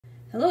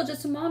Hello,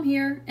 Just a Mom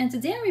here, and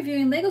today I'm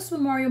reviewing LEGO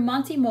Super Mario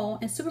Monty Mole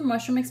and Super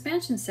Mushroom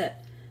Expansion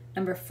Set,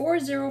 number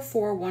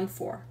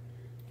 40414.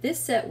 This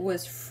set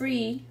was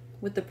free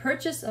with the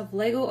purchase of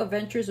LEGO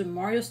Adventures of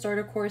Mario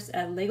Starter Course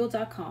at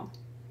lego.com.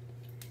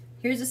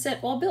 Here's the set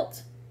all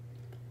built.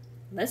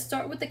 Let's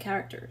start with the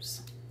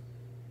characters.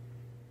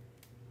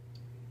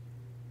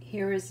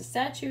 Here is the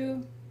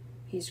statue.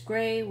 He's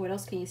gray. What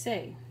else can you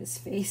say? His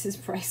face is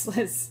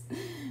priceless.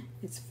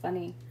 It's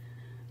funny.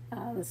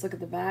 Let's look at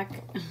the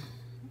back.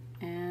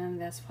 And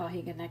that's how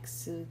he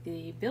connects to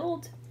the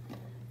build.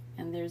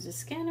 And there's a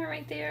scanner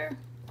right there.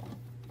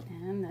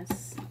 And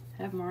let's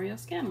have Mario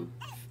scan him.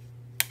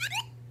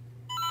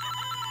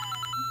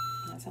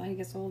 That's how he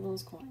gets all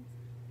those coins.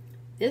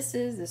 This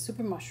is the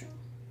Super Mushroom.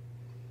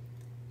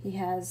 He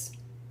has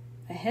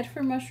a head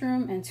for a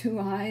mushroom and 2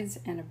 eyes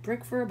and a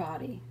brick for a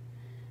body.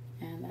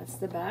 And that's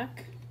the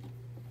back.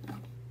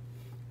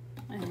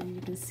 And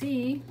you can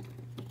see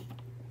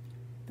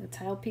the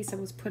tile piece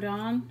that was put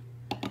on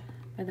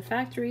by the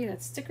factory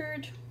that's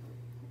stickered,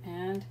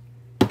 and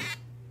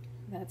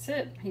that's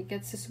it. He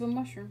gets the Super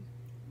Mushroom.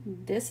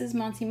 This is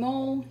Monty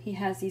Mole. He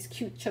has these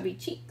cute chubby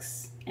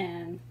cheeks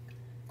and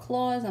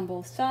claws on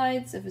both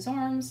sides of his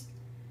arms,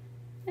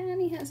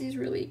 and he has these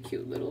really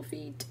cute little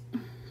feet.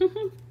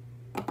 You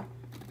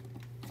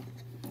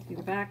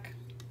go back,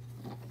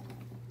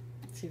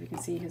 see if you can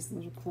see his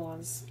little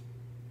claws.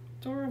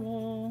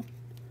 Adorable.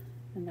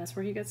 And that's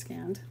where he gets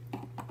scanned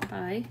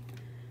by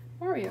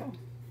Mario.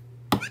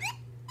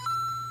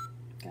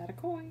 Got a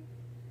coin.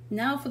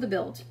 Now for the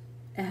build.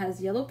 It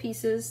has yellow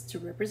pieces to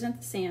represent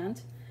the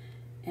sand,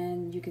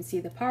 and you can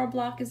see the power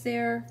block is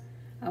there.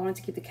 I wanted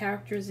to keep the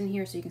characters in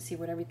here so you can see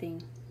what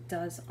everything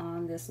does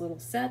on this little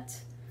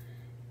set.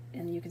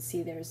 And you can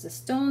see there's the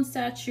stone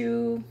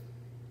statue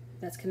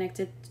that's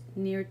connected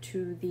near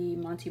to the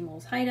Monty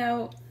Mole's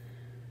hideout.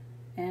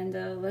 And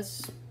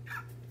let's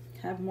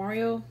have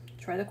Mario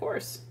try the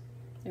course.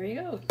 There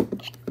you go.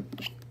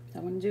 What I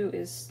want to do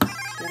is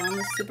get on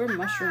the Super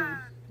Mushroom.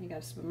 You got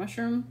a Super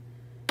Mushroom.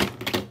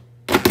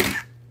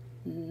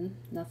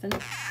 Nothing.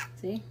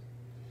 See?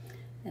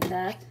 And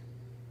that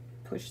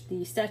push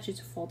the statue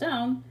to fall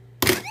down.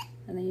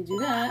 And then you do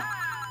that.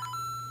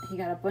 He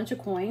got a bunch of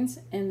coins.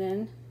 And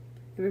then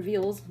it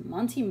reveals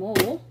Monty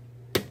Mole,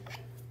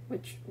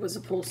 which was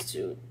supposed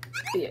to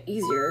be an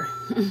easier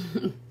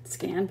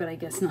scan, but I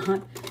guess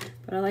not.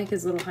 But I like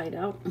his little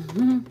hideout.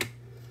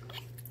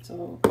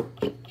 So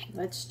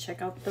let's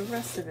check out the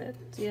rest of it.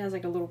 So he has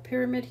like a little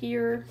pyramid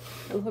here,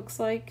 it looks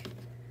like.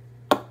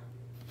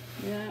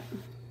 Yeah,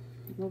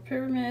 little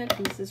pyramid.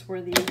 This is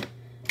where the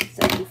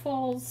statue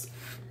falls.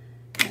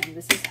 And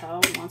this is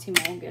how Monty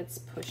Mole gets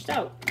pushed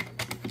out.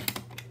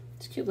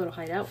 It's a cute little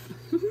hideout.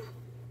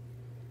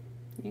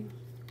 Yeah.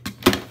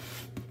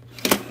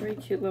 Very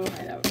cute little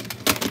hideout.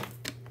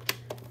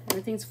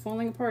 Everything's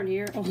falling apart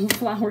here. All the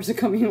flowers are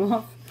coming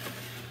off.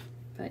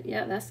 But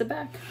yeah, that's the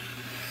back.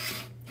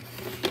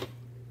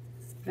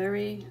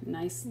 Very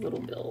nice little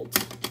build.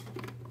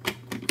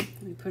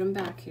 Let me put him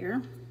back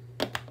here.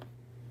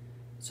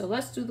 So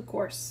let's do the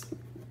course.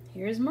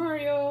 Here's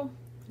Mario.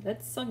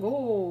 Let's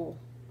go.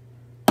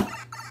 Here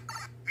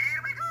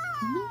we go.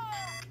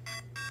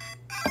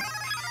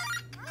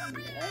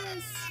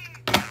 Yes.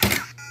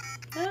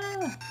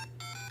 Ah.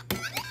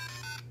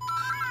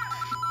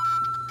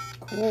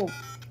 Cool.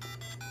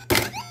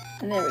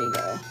 And there we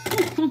go.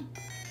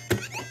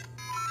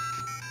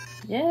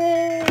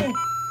 Yay!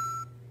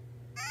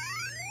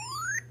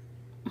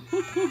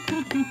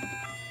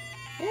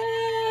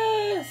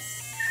 Yes!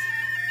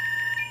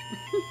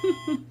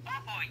 Oh,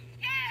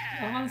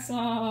 yeah.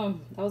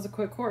 Awesome! That was a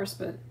quick course,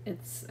 but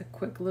it's a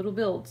quick little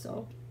build,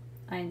 so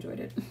I enjoyed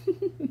it.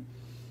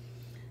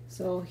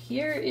 So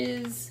here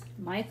is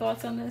my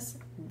thoughts on this.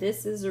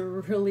 This is a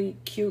really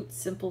cute,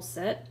 simple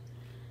set.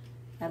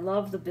 I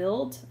love the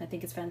build. I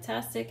think it's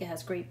fantastic. It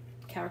has great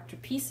character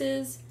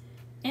pieces,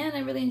 and I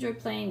really enjoyed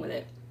playing with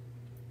it.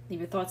 Leave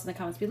your thoughts in the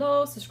comments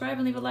below. Subscribe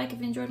and leave a like if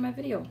you enjoyed my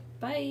video.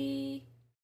 Bye!